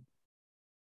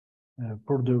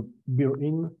poured the beer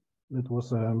in, it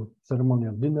was a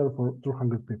ceremonial dinner for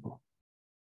 200 people.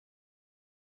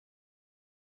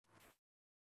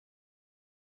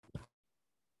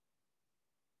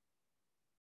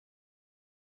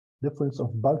 Difference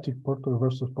of Baltic Porter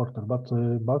versus Porter, but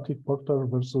Baltic Porter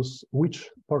versus which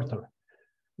Porter?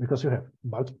 Because you have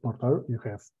Baltic Porter, you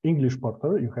have English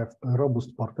Porter, you have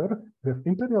Robust Porter, you have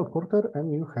Imperial Porter,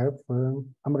 and you have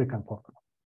American Porter.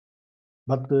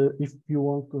 But if you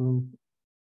want to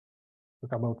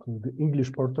talk about the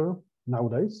English Porter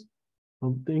nowadays,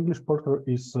 so the English Porter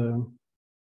is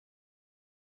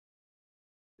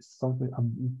something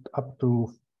up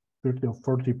to 30 or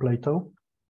 40 Plato,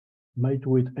 made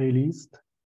with ale yeast,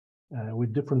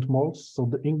 with different malts. So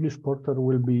the English Porter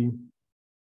will be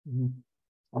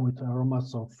with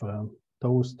aromas of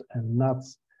toast and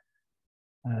nuts,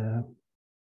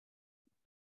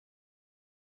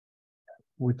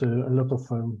 with a lot of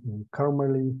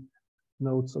caramelly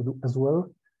notes as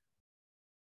well.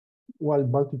 While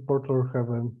Baltic Porter have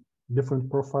a different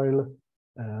profile,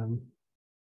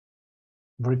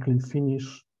 very clean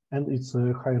finish, and it's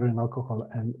higher in alcohol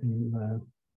and in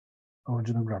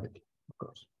original gravity, of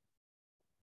course.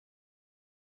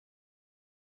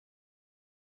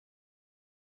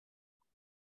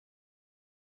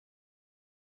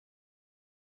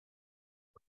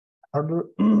 Are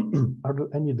there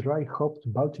any dry hopped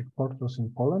Baltic porters in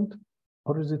Poland,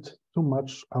 or is it too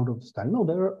much out of style? No,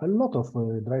 there are a lot of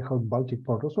dry hopped Baltic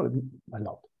porters. Well, a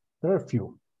lot. There are a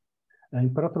few.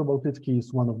 Imperator Bałtycki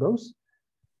is one of those.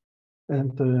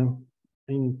 And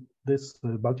in this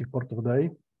Baltic Porter Day,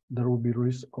 there will be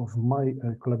release of my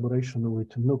collaboration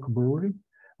with Nook Brewery.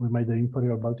 We made the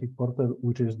Imperial Baltic Porter,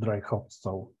 which is dry hopped.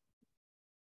 So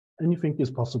anything is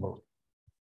possible.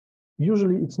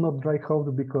 Usually it's not dry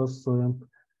hopped because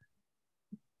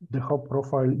the hop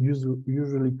profile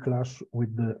usually clash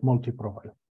with the malty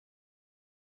profile.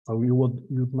 So you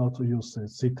would not use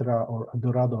Citra or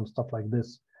Dorado and stuff like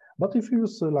this. But if you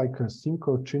use like a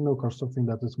Simcoe, Chinook or something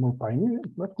that is more piney,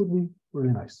 that could be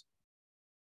really nice.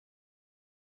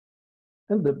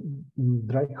 And the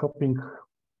dry hopping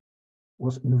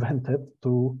was invented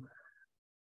for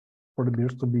the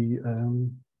beers to be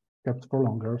kept for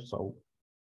longer. So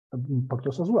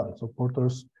porters as well. So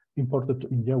porters imported to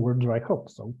India were dry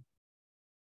hopped. So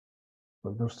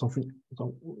there's something,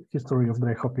 so history of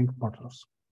dry hopping porters.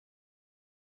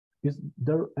 Is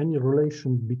there any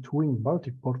relation between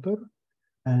Baltic Porter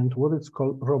and what it's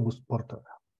called robust porter?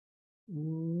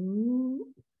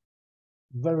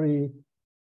 Very,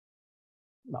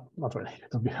 no, not really.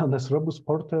 To be honest, robust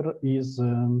porter is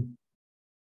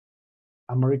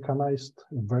Americanized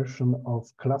version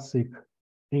of classic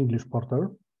English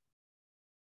porter,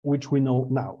 which we know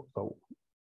now. So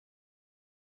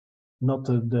not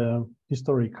the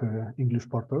historic English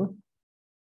porter.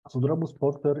 So the robust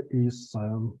porter is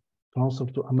closer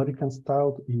to American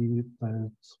stout.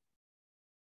 It's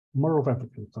more of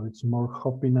everything. So it's more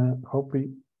hoppy,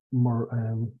 more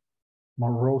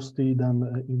roasty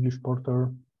than English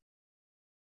porter,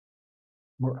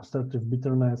 more assertive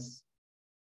bitterness,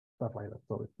 stuff like that.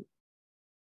 So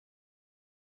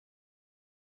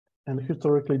and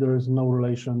historically there is no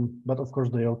relation, but of course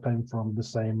they all came from the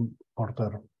same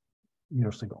porter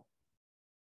years ago.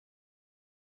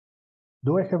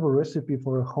 Do I have a recipe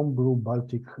for a homebrew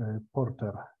Baltic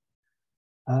porter?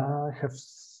 I have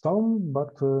some,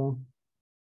 but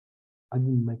I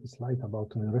didn't make a slide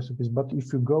about recipes. But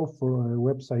if you go for a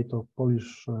website of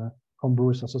Polish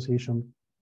Homebrewers Association,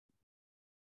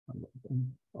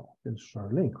 I'll share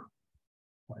a link.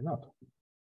 Why not?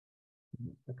 Give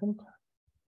me a second.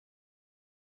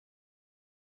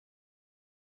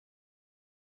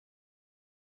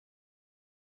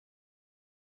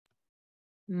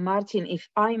 Marcin, if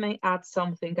I may add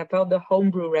something about the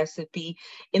homebrew recipe,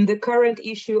 in the current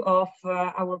issue of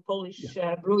our Polish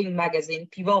brewing magazine,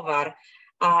 Piwowar,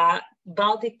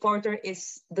 Baltic Porter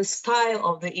is the style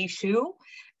of the issue,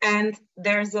 and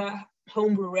there's a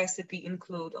homebrew recipe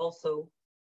include also.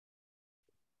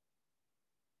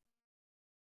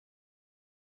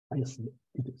 Yes,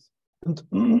 it is. And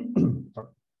sorry.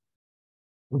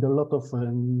 There are a lot of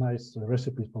nice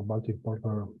recipes for Baltic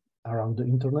Porter around the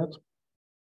internet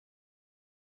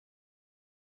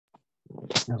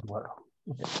as well.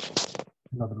 Okay.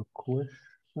 Another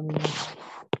question.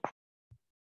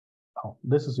 Oh,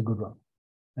 this is a good one.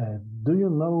 Do you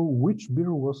know which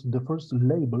beer was the first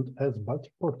labeled as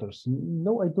Baltic Porters?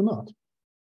 No, I do not.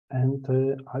 And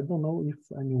I don't know if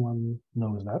anyone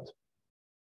knows that.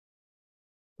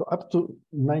 So up to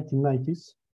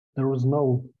 1990s, there was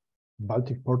no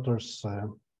Baltic Porters.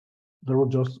 There were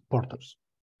just porters.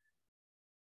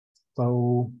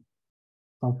 So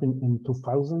something in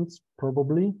 2000s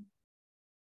probably,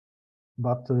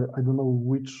 but I don't know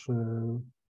which.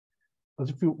 As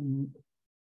if you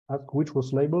ask which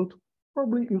was labeled,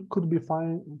 probably it could be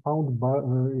found by,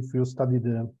 if you study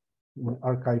the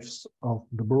archives of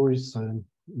the breweries,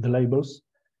 the labels.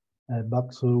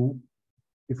 But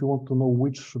if you want to know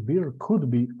which beer could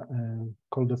be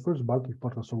called the first Baltic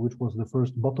Porter, so which was the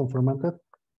first bottom fermented,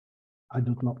 I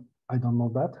don't know. I don't know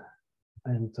that,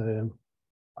 and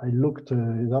I looked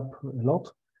it up a lot.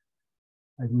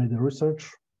 I made a research.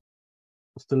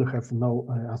 Still have no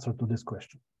answer to this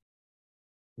question.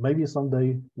 Maybe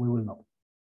someday we will know.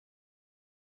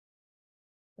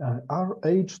 Are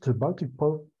aged Baltic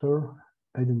Porter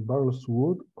aged in barrels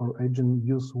wood or aged in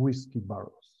used whiskey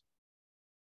barrels?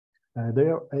 They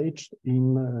are aged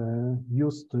in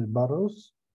used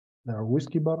barrels. There are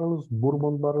whiskey barrels,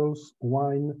 bourbon barrels,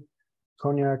 wine,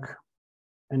 cognac,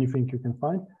 anything you can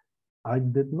find. I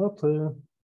did not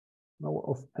know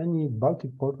of any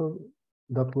Baltic Porter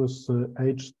that was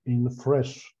aged in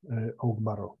fresh oak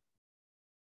barrel.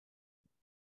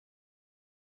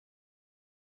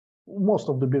 Most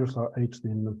of the beers are aged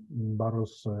in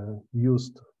barrels,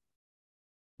 used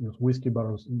whiskey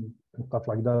barrels and stuff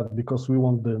like that, because we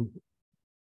want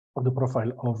the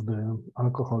profile of the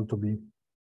alcohol to be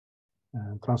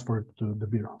transferred to the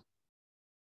beer.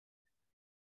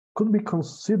 Could we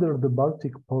consider the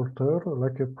Baltic Porter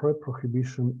like a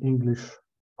pre-prohibition English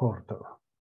porter?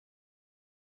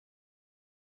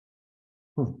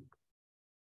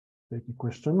 Tricky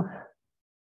question.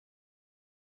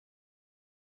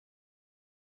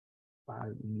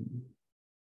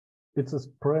 It's a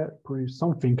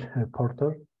something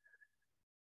porter,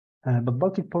 but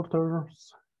Baltic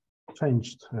Porters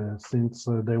changed since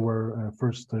they were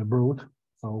first brewed.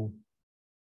 So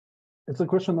it's a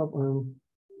question of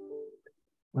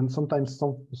when sometimes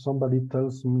somebody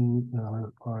tells me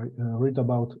I read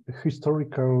about a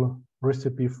historical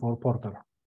recipe for porter.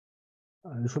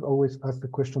 You should always ask the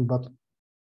question, but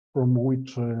from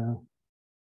which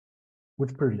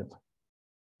period?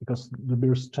 Because the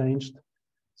beers changed.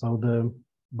 So the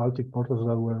Baltic porters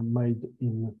that were made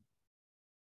in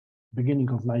beginning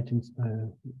of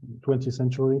 20th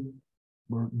century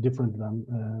were different than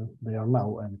they are now,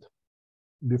 and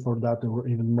before that they were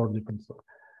even more different. So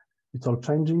it's all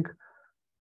changing.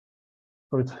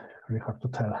 So it's really hard to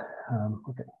tell.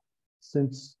 Okay,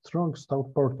 since strong stout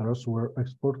porters were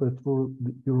exported through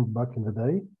Europe back in the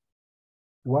day,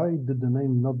 why did the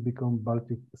name not become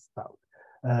Baltic Stout?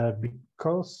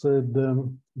 Because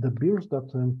the beers that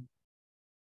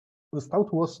the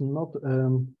stout was not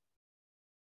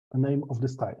a name of the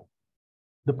style.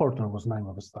 The porter was name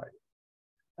of the style,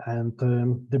 and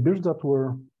the beers that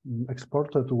were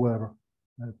exported were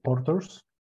porters.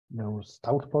 There were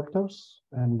stout porters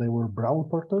and they were brown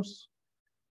porters,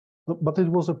 but it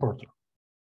was a porter.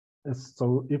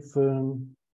 So if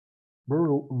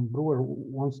brewer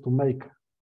wants to make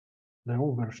their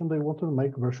own version, they want to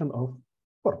make version of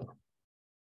porter.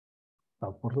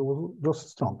 Stout porter was just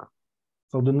strong.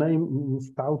 So the name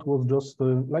stout was just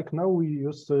like now we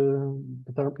use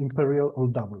the term imperial or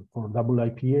double for double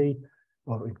IPA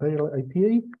or imperial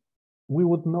IPA. We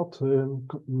would not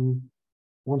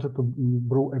wanted to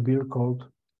brew a beer called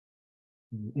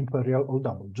imperial or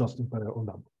double, just imperial or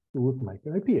double. We would make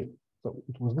an IPA, so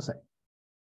it was the same.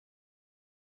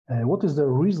 What is the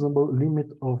reasonable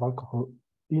limit of alcohol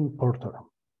in porter?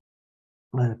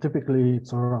 Typically,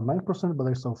 it's around 9%, but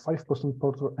I saw 5%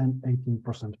 porter and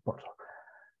 18% porter.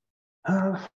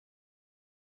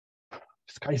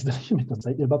 Sky's the limit, I'd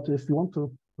say. But if you want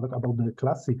to talk about the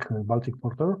classic Baltic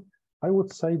porter, I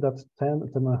would say that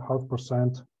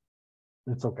 10.5%,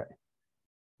 it's okay.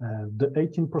 The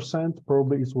 18%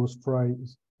 probably it was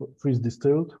freeze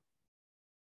distilled,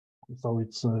 so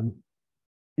it's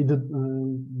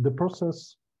the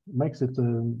process makes it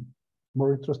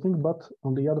more interesting, but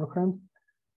on the other hand,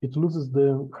 it loses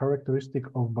the characteristic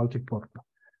of Baltic porter.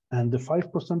 And the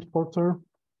 5% porter,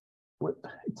 well,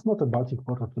 it's not a Baltic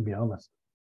porter, to be honest,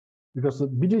 because the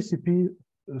BJCP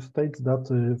states that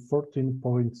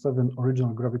 14.7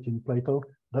 original gravity in Plato,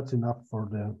 that's enough for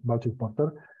the Baltic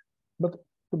porter, but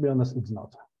to be honest, it's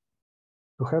not.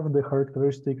 To have the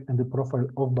characteristic and the profile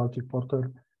of Baltic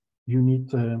porter, you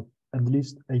need at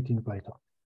least 18 Plato,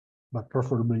 but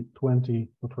preferably 20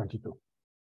 to 22.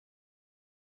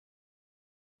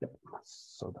 Yep,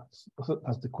 so that's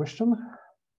the question.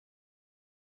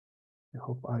 I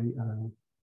hope I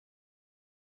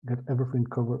get everything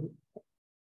covered.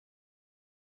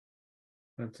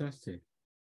 Fantastic.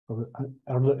 So,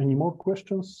 are there any more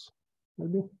questions,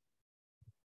 maybe?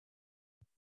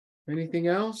 Anything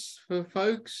else for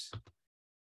folks?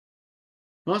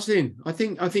 Marcin, I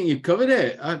think you've covered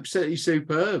it. Absolutely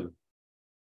superb.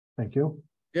 Thank you.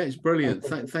 Yeah, it's brilliant.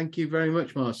 Thank you very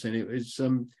much, Marcin. It was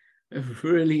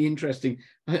really interesting.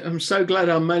 I'm so glad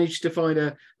I managed to find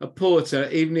a porter,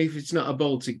 even if it's not a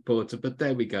Baltic porter, but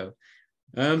there we go.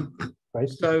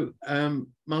 So,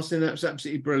 Marcin, that's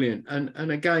absolutely brilliant.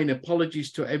 And again,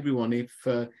 apologies to everyone if,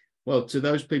 well, to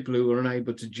those people who were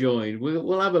unable to join.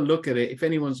 We'll have a look at it. If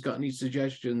anyone's got any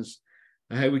suggestions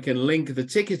how we can link the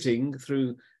ticketing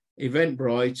through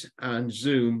Eventbrite and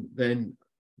Zoom, then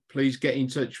please get in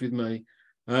touch with me.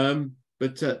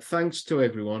 But thanks to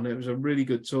everyone. It was a really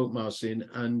good talk, Marcin,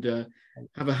 and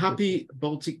have a happy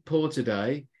Baltic Porter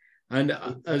Day. And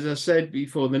as I said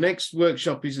before, the next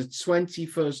workshop is the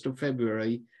 21st of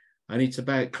February, and it's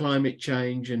about climate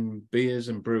change and beers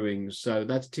and brewing. So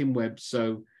that's Tim Webb.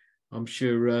 So I'm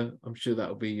sure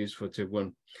that'll be useful to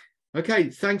everyone. Okay,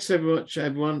 thanks so much,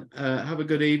 everyone. Have a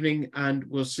good evening, and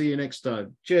we'll see you next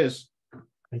time. Cheers.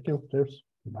 Thank you. Cheers.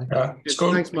 Bye. Cheers.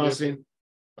 Thanks, Marcin.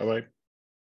 Bye-bye.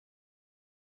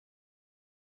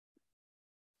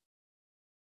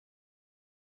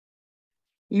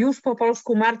 Już po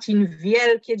polsku, Marcin,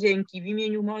 wielkie dzięki w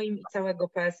imieniu moim i całego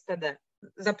PSPD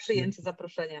za przyjęcie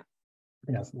zaproszenia.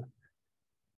 Jasne.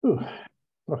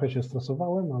 Trochę się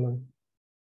stresowałem, ale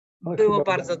było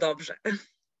bardzo dobrze.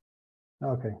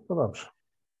 Okej, to dobrze.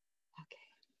 Okay.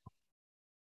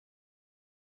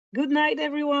 Good night,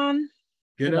 everyone.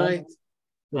 Good night.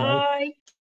 Bye.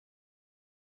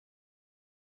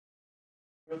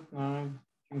 Good night.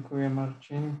 Dziękuję,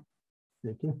 Marcin.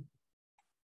 Dzięki.